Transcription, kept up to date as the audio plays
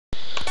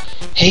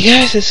Hey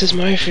guys, this is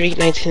Mario Freak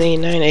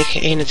 1989,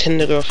 aka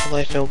Nintendo Girl for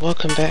Life, and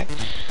welcome back.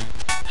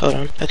 Hold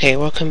on. Okay,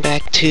 welcome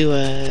back to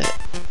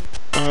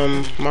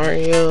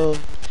Mario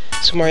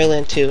Super Mario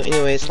Land 2.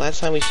 Anyways, last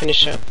time we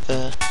finished up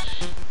the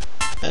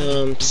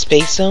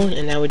Space Zone,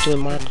 and now we're doing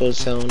Marco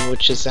Zone,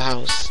 which is the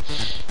house.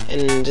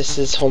 And this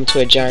is home to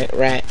a giant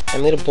rat. I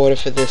made a border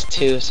for this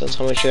too, so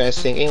tell me what you guys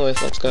think.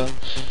 Anyways, let's go.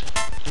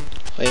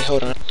 Wait,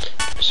 hold on.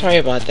 Sorry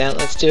about that.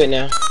 Let's do it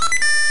now.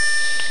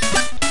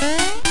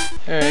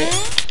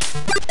 Alright.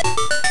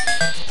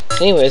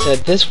 Anyways,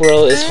 this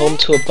world is home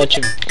to a bunch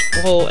of,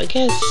 well, I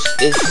guess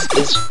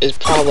is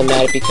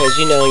problematic because,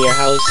 you know, in your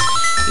house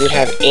you would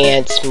have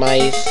ants,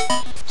 mice,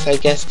 so I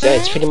guess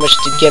that's pretty much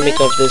the gimmick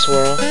of this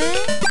world.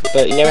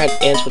 But you never had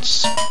ants with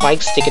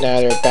spikes sticking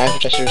out of their back,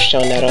 which I should have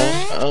shown that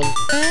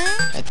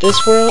off. At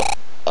this world,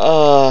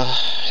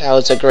 that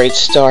was a great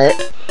start.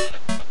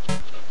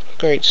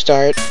 Great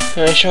start.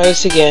 I'm gonna try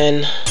this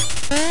again.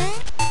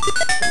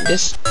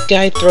 This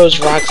guy throws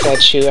rocks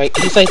at you.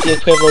 He's like the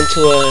equivalent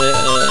to a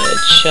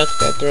chuck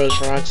that throws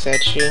rocks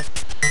at you.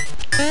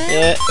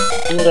 Yeah,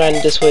 I'm going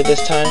this way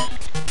this time.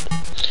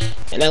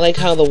 And I like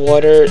how the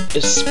water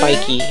is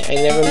spiky. I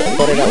never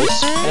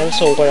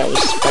saw water that was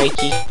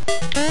spiky.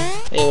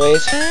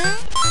 Anyways.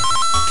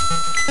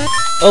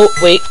 Oh,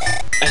 wait.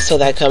 I saw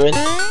that coming.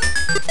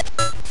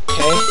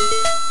 Okay.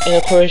 And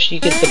of course, you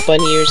get the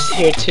bunny ears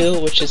here too,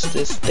 which is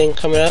this thing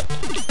coming up.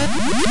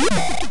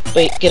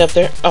 Wait, get up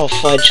there. Oh,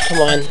 fudge, come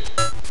on.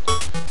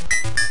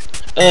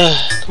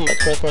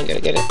 Come on,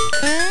 get it.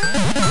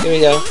 Here we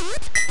go.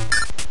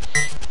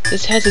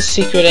 This has a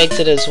secret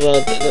exit as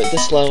well,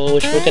 this level,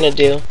 which we're gonna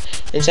do.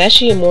 It's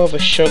actually more of a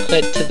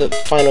shortcut to the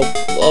final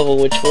level,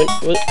 which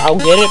I'll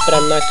get it, but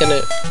I'm not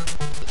gonna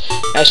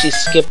actually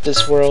skip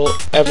this world,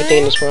 everything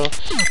in this world.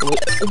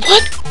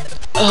 What?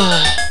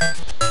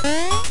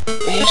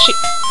 They actually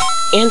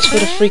ants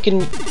with a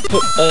freaking,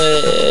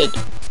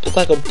 look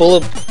like a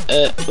bullet.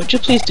 Would you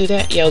please do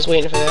that? Yeah, I was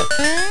waiting for that.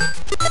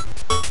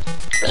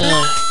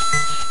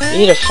 You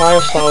need a fire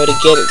flower to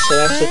get it, so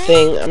that's the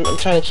thing. I'm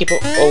trying to keep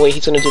it. Oh wait,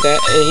 he's gonna do that,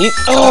 and he's.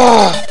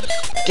 Oh,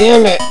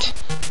 damn it!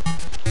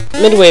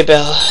 Midway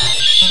bell.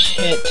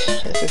 Shit,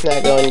 this is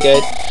not going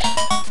good.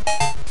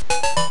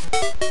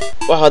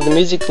 Wow, the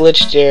music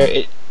glitched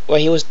there. While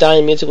he was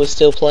dying, music was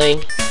still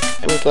playing.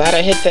 I'm glad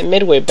I hit that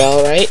midway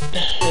bell, right?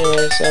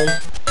 Anyways,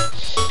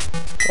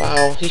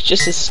 wow, he's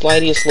just as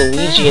slidey as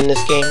Luigi in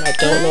this game. I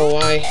don't know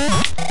why.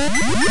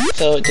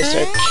 So, just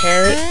our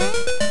carrot.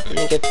 Let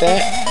me get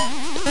that.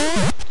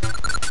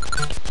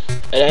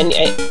 And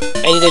I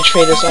need to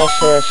trade this off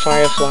for a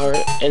fire flower.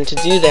 And to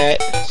do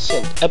that,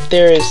 so up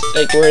there is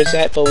like where it's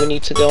at, but we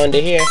need to go under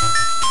here.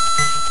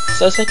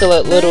 So it's like a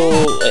little.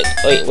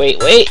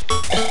 Wait.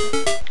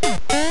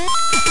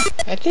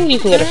 I think you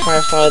can get a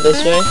fire flower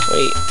this way.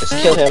 Wait, let's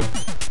kill him.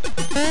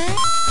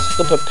 It's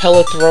like a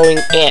propeller throwing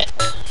ant.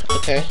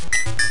 Okay.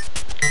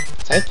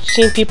 I've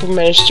seen people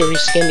manage to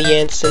reskin the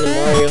ants in the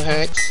Mario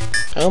hacks.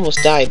 I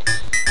almost died.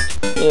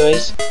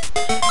 Anyways.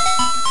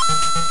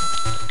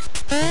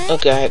 Oh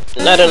god,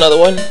 not another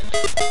one.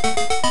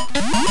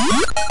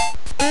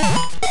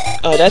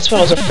 Oh, that's what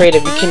I was afraid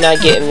of. You cannot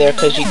get in there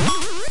because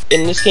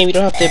in this game you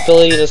don't have the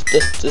ability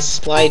to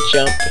slide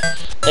jump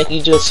like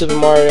you do in Super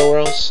Mario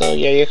World. So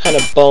yeah, you're kind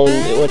of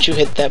boned once you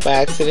hit that by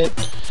accident.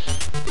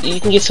 You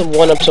can get some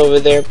one-ups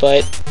over there,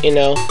 but you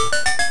know.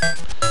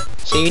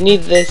 So you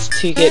need this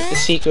to get the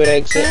secret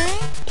exit.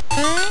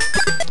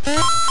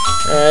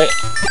 Alright,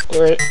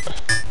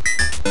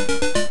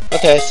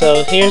 okay,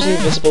 so here's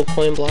invisible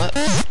coin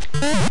blocks.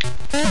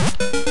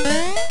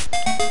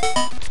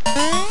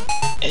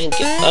 And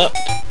get up.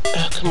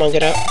 Oh, come on,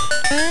 get up.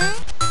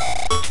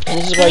 And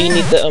this is why you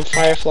need the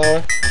fire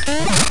flower.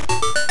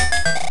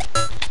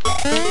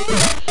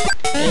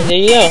 And there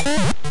you go.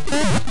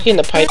 Get in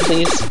the pipe,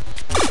 please.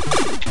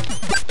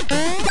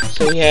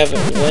 So we have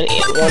one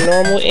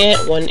normal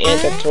ant, one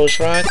ant that throws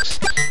rocks,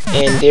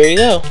 and there you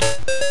go.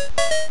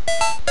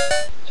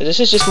 So this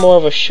is just more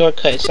of a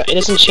shortcut. So it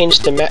doesn't change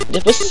the map.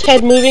 Was his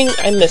head moving?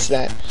 I missed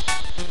that.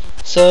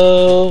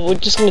 So we're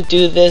just gonna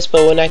do this,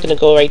 but we're not gonna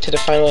go right to the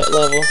final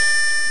level.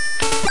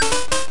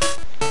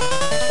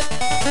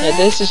 Now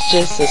this is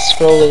just a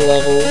scrolling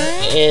level,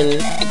 and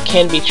it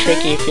can be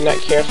tricky if you're not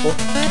careful.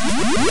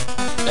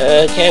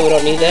 Okay, we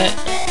don't need that.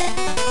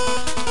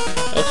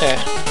 Okay.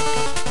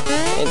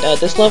 And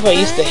this level I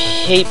used to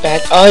hate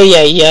back. Oh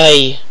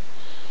yeah.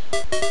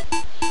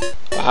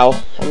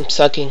 Wow, I'm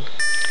sucking.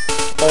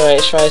 Alright,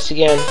 let's try this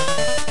again.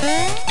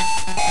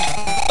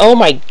 Oh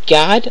my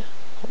god!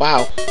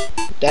 Wow,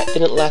 that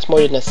didn't last more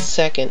than a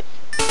second.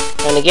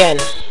 And again.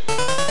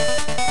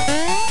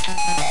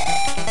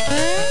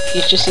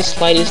 He's just as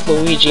slight as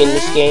Luigi in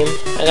this game.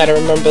 I gotta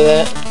remember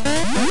that.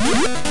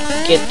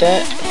 Get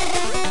that.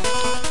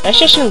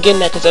 Actually, I shouldn't get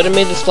that because that would have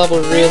made this level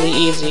really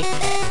easy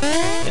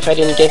if I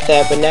didn't get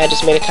that, but now I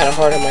just made it kind of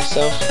hard on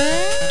myself.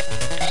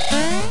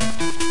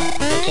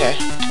 Okay.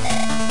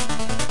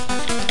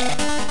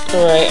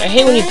 Alright, I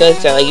hate when he does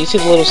that. Like, you see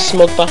the little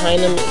smoke behind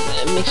him,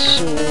 it makes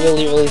him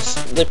really, really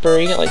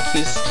slippery. Like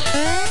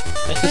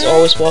He's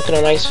always walking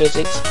on ice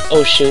physics.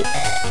 Oh shoot.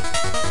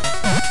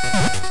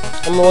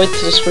 I'm gonna wait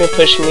till the screen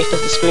pushes me,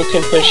 because the screen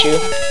can push you.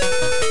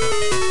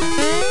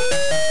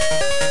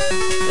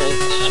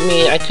 I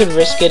mean, I could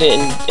risk it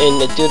and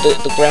do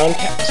the ground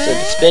pass, so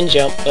the spin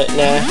jump, but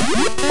nah.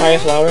 Fire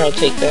flower, I'll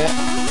take that.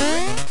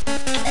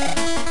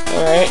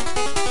 Alright.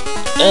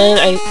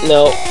 And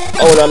no.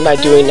 Oh no, I'm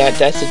not doing that.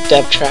 That's a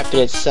death trap in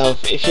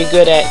itself. If you're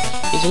good at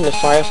using the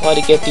firefly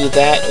to get through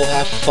that, we'll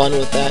have fun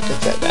with that,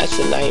 because that's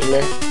a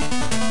nightmare.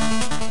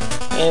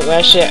 And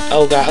actually,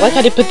 oh god, I like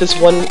how they put this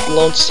one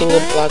lone single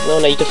block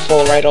lone that you can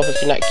fall right off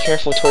if you're not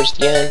careful towards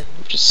the end,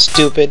 which is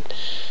stupid.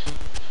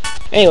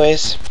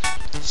 Anyways,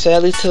 so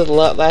that leads to the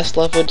last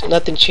level.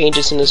 Nothing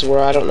changes in this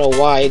world. I don't know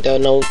why, though.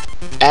 No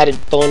added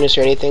bonus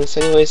or anything.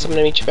 So anyways, I'm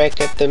gonna meet you back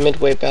at the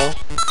midway bell.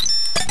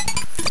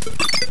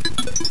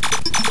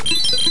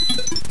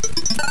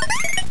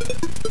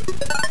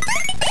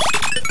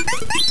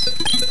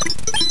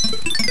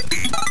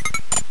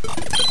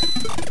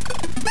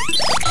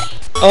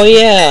 Oh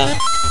yeah,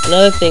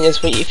 another thing is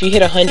if you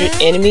hit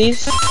 100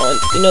 enemies on,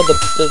 you know,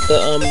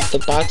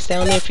 the box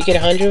down there. If you get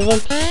 100 of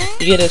them,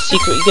 you get a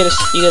secret. You get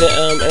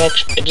an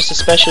extra, just a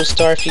special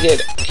star if you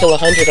kill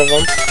 100 of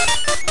them.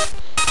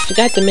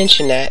 Forgot to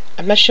mention that.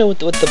 I'm not sure what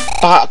the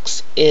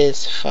box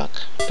is. Fuck.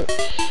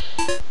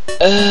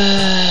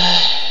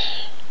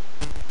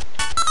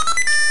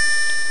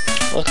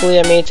 Luckily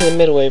I made it to the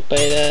midway, but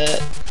yeah.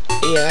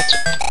 That's,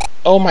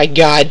 oh my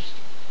god.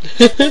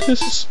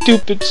 This is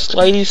stupid,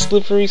 slidey,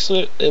 slippery,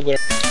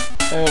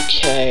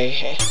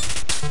 okay.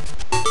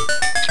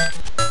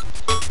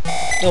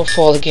 Don't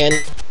fall again.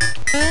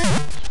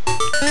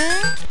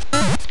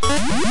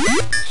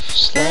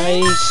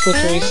 Slidey,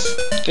 slippery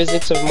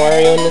physics of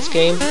Mario in this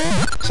game.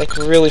 It's like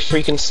really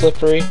freaking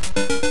slippery.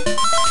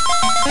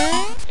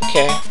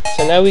 Okay,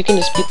 so now we can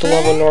just beat the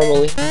level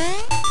normally.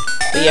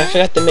 But yeah, I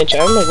forgot to mention,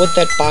 I don't know what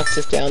that box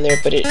is down there,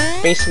 but it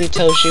basically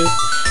tells you.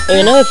 And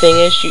another thing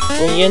is,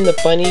 when you're in the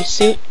bunny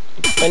suit,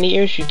 bunny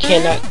ears, you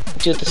cannot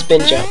do the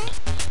spin jump,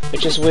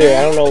 which is weird.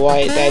 I don't know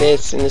why that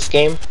is in this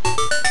game.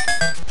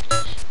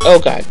 Oh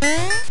god.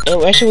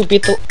 And actually we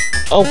beat the.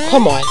 Oh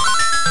come on.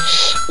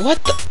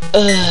 What the?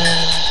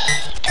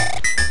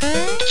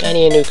 I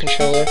need a new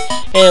controller.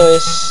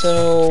 Anyways,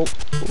 so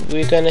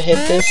we're gonna hit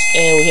this,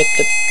 and we hit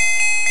the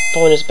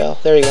bonus bell.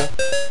 There you go.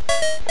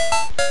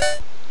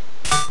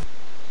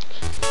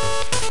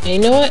 And you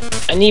know what?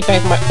 I need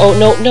back my. Oh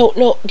no!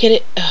 Get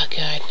it? Oh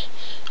god.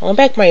 I want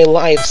back my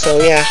life. So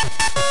yeah.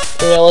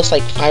 I lost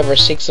like 5 or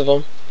 6 of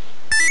them.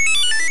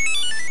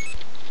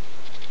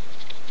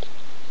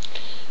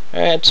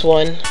 Alright, that's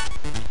one.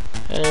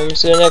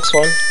 Let's do the next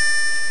one.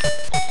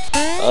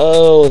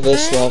 Oh,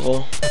 this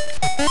level.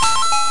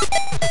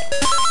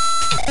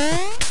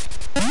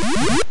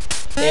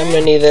 Yeah, I'm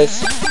gonna need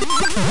this.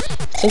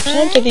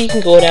 Sometimes I think you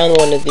can go down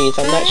one of these.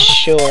 I'm not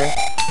sure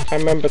if I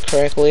remember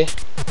correctly.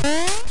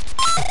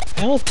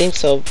 I don't think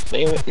so.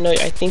 No,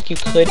 I think you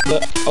could,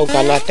 but oh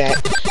god, not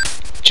that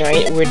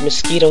giant weird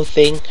mosquito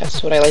thing.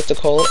 That's what I like to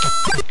call it.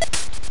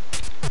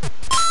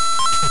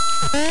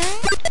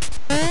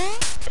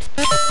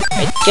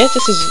 I guess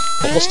this is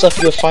the stuff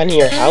you'll find in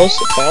your house,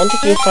 but I don't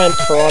think you'll find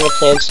piranha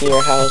plants in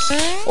your house.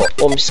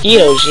 Or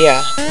mosquitoes,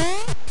 yeah.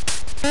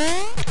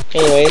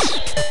 Anyways.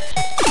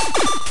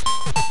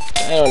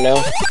 I don't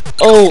know.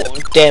 Oh,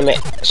 damn it.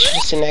 Should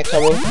have seen that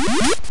coming.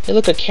 Hey,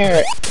 look, a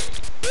carrot.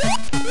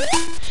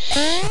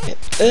 Hit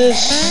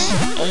this.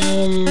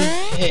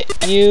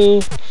 Hit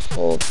you.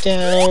 Fall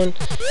down.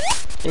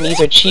 And these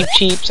are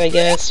cheeps, I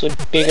guess,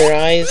 with bigger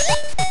eyes.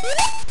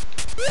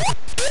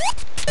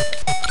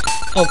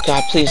 Oh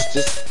god, please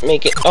just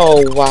make it.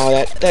 Oh wow,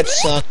 that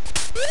sucked.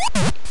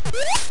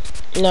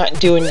 Not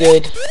doing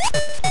good.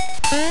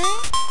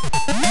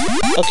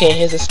 Okay,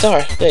 here's a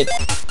star. Good.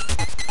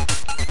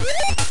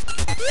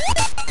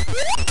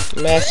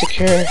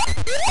 Massacre.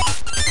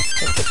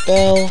 Hit the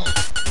bell.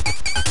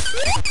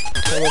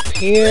 Come up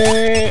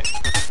here.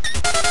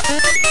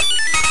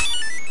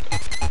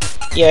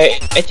 Yeah,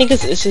 I think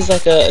this is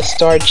like a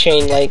star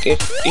chain. Like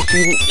if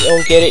you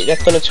don't get it,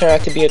 that's gonna turn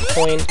out to be a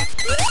coin.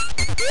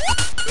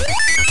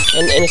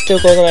 And it still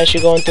goes on as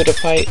you're going through the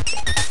pipe.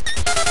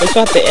 It's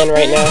about to end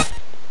right now.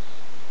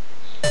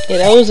 Yeah,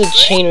 that was a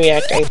chain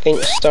react, I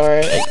think,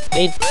 star.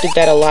 They did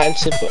that a lot in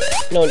Super.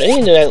 No, they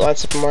didn't do that a lot in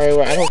Super Mario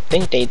World. I don't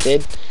think they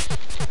did.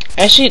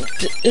 Actually,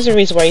 there's a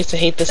reason why I used to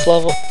hate this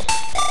level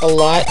a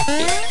lot.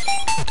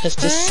 Because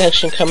this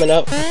section coming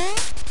up.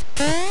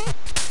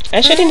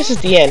 Actually, I think this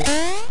is the end.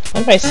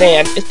 What am I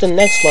saying? It's the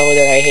next level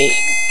that I hate.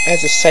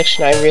 As a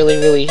section I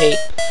really hate.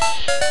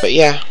 But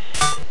yeah.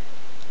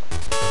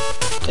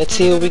 Let's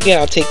see what we get.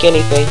 I'll take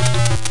anything.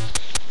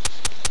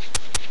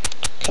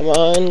 Come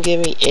on, give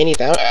me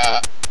anything.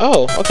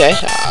 Oh, okay.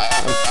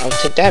 I'll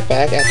take that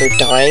back after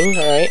dying.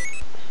 Alright.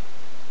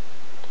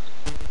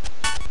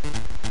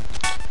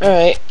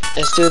 Alright,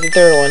 let's do the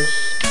third one.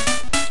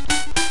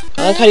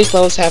 I like how these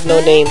levels have no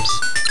names.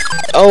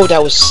 Oh,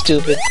 that was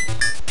stupid.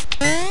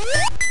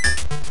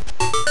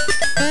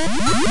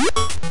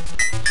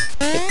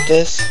 Get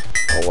this.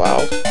 Oh,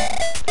 wow.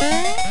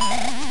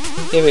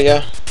 Here we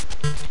go.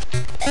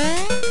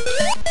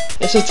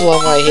 This is the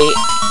level I hate.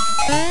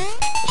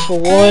 For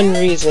one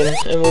reason,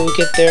 and when we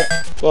get there,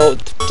 well,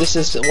 this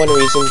is one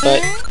reason,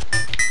 but...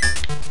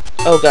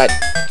 Oh god.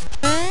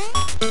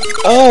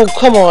 Oh,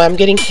 come on, I'm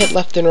getting hit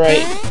left and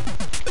right.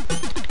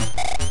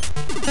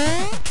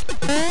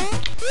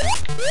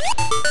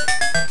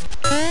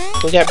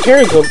 We got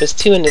Paragoombas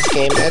too in this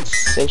game,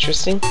 that's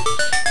interesting.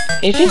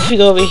 And if you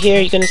go over here,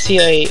 you're gonna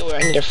see I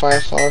need a fire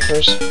flower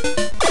first.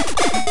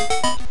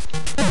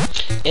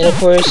 And of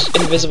course,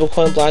 invisible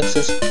coin blocks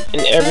is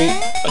in every...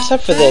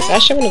 except for this.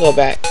 Actually, I'm gonna go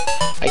back.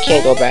 I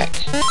can't go back.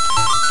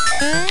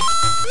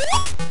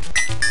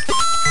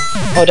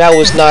 Oh, that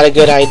was not a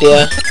good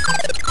idea.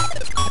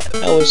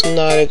 That was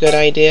not a good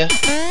idea.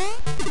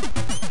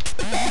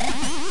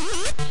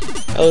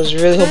 I was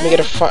really hoping to get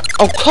a fire...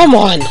 Oh, come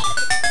on!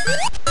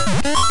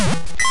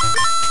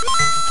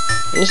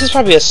 And this is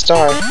probably a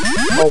star.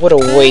 Oh, what a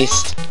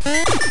waste.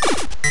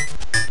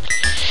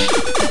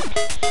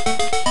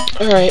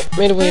 Alright,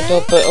 made a way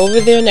built, but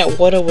over there in that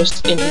water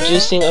was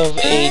introducing of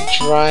a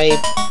dry...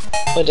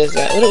 What is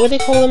that? What do they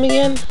call them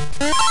again?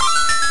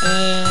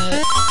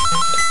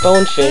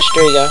 Bonefish,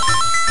 there you go.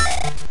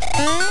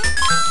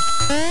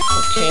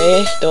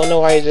 Okay, don't know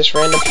why you just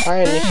random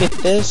fire, and if you hit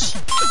this,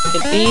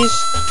 hit these.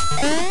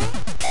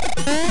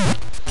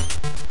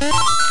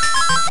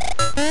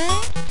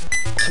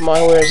 Come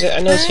on, where is it? I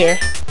know it's here.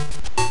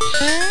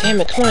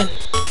 Damn it, come on.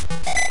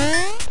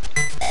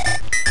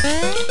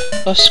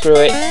 Oh, screw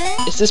it.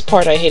 It's this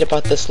part I hate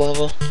about this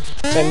level.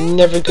 I'm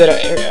never good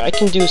at... I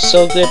can do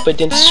so good, but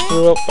then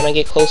screw up when I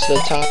get close to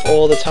the top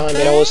all the time.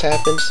 It always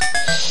happens.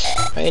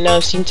 Right now, I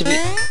seem to be...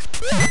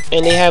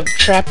 And they have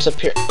traps up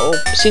here. Oh,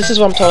 see, this is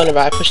what I'm talking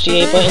about. I push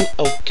the A button.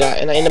 Oh, God.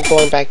 And I end up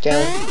going back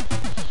down.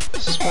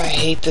 This is why I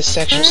hate this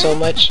section so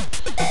much.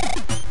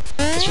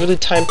 It's really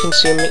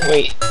time-consuming.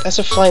 Wait, that's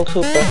a flying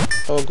Koopa.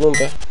 Oh, a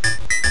Goomba.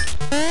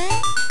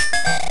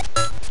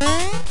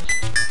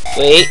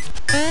 Wait.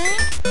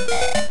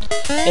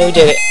 And we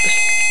did it.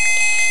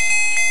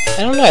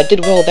 I don't know, I did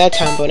well that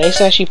time, but when I used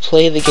to actually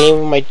play the game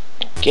with my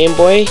Game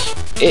Boy,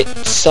 it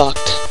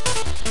sucked.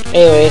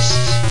 Anyways,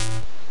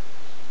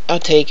 I'll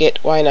take it.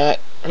 Why not?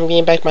 I'm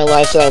getting back my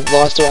lives that I've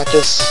lost throughout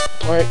this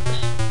part.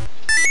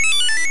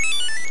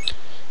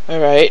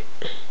 Alright.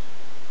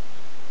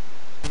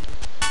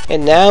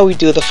 And now we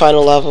do the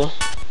final level.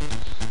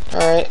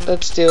 Alright,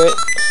 let's do it.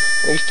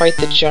 We fight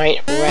the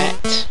giant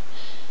rat.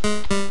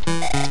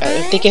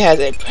 I think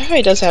it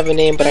probably does have a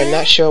name, but I'm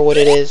not sure what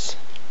it is.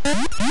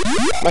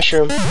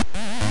 Mushroom.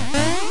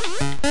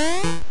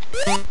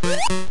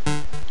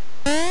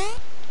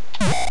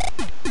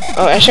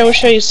 Oh, actually I will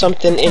show you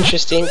something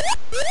interesting.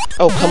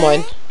 Oh, come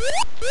on.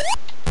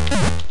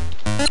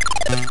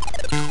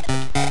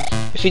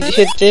 If you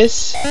hit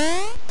this,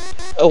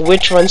 a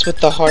witch runs with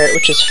the heart,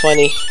 which is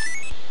funny.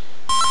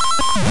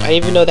 I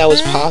didn't even know that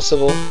was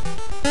possible.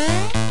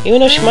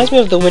 Even though she reminds me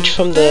of the witch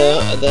from the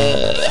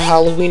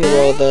Halloween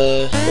world,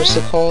 what's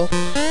it called?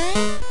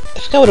 I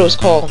forgot what it was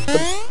called.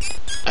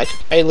 I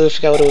literally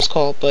forgot what it was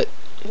called, but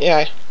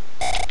yeah.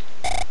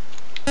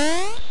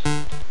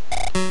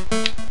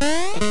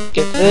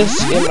 Get this,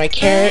 get my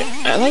carrot.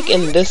 I like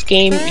in this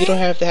game, you don't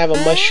have to have a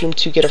mushroom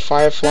to get a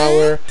fire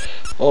flower,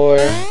 or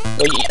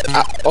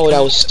oh,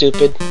 that was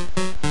stupid.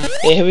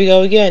 And here we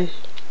go again.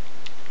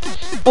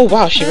 Oh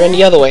wow, she ran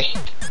the other way.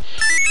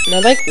 And I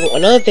like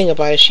another thing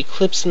about it, she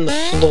clips in the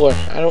floor.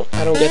 I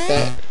don't get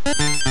that.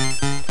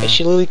 And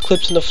she literally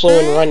clips in the floor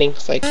and running.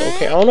 It's like,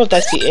 okay, I don't know if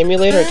that's the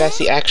emulator or if that's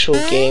the actual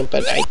game,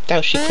 but I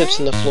doubt she clips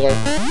in the floor.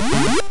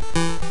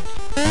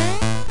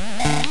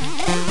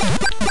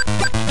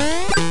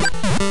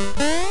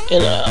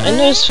 And I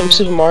noticed from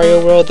Super Mario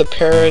World, the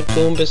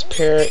Paragoombas,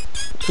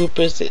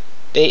 Koopas,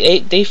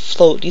 they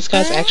float. These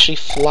guys actually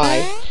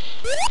fly.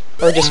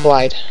 Or just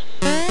glide.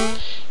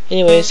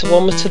 Anyway, so we're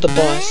almost to the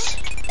boss.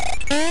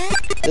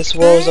 This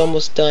world is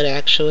almost done,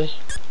 actually.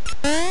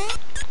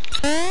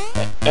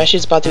 Actually,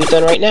 it's about to be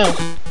done right now. Alright,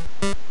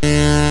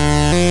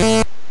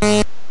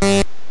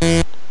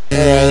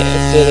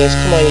 let's do this.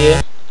 Come on, you.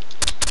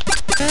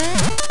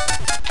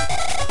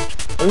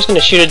 I'm just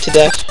gonna shoot it to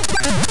death.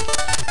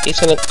 He's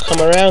gonna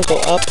come around, go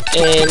up,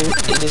 and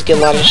just get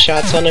a lot of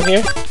shots on him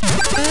here.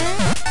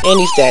 And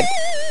he's dead.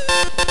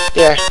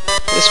 There.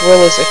 This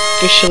world is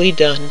officially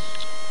done.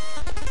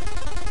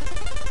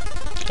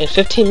 In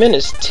 15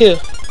 minutes, too.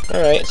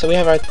 Alright, so we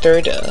have our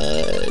third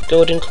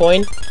golden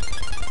coin.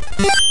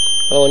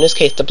 Oh, in this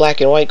case, the black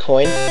and white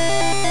coin.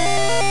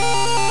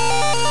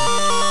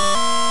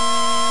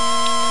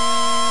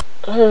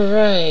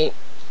 Alright,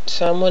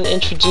 so I'm going to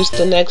introduce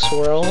the next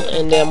world,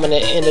 and then I'm going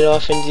to end it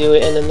off and do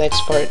it in the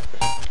next part,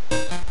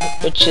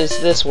 which is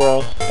this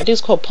world. I think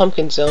it's called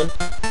Pumpkin Zone.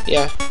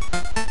 Yeah.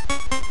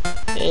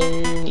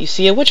 And you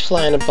see a witch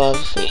flying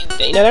above.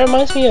 You know, that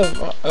reminds me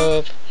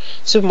of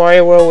Super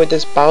Mario World with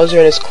this Bowser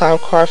and his clown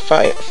car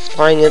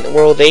flying in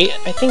World 8.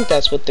 I think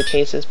that's what the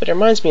case is, but it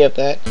reminds me of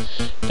that.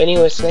 But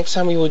anyways, next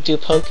time we will do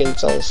Pumpkin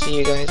Zone. See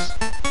you guys.